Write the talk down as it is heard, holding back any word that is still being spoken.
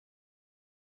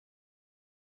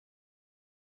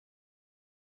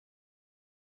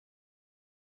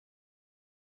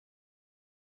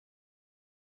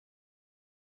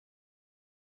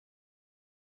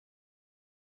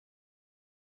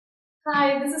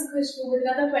Hi, this is Krishna with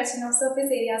another question of surface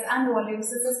areas and volumes.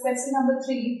 This is question number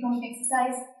 3 from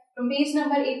exercise from page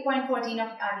number 8.14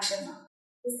 of R.D Sharma.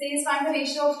 It says find the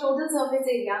ratio of total surface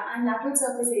area and lateral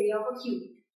surface area of a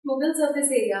cube. Total surface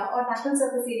area और lateral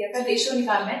surface area का ratio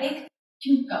निकालना है एक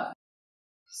cube का.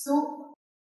 So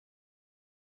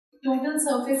total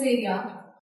surface area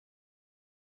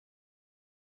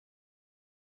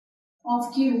of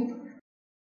cube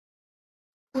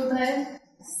होता है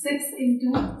 6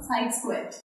 into side square.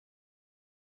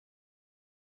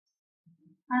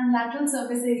 And lateral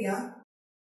surface area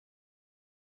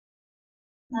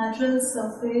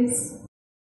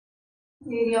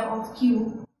of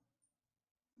cube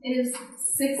is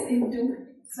 4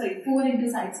 into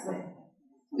side square.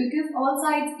 Because all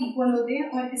sides equal होते हैं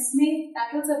और इसमें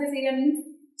lateral surface area means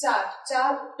चार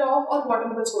top और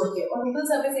bottom को छोड़ के और total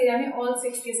surface area में all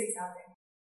 6 के 6 आते हैं.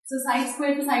 So side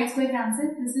square to side square cancel.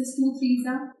 This is 2 3s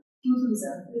are 2 2s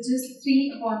are, which is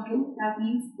 3/2. That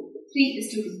means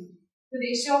 3:2. The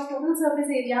ratio of total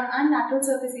surface area and lateral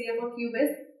surface area for cube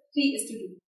is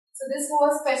 3:2. So this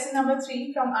was question number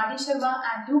 3 from R.D Sharma,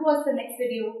 and do watch the next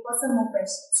video for some more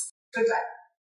questions. Goodbye.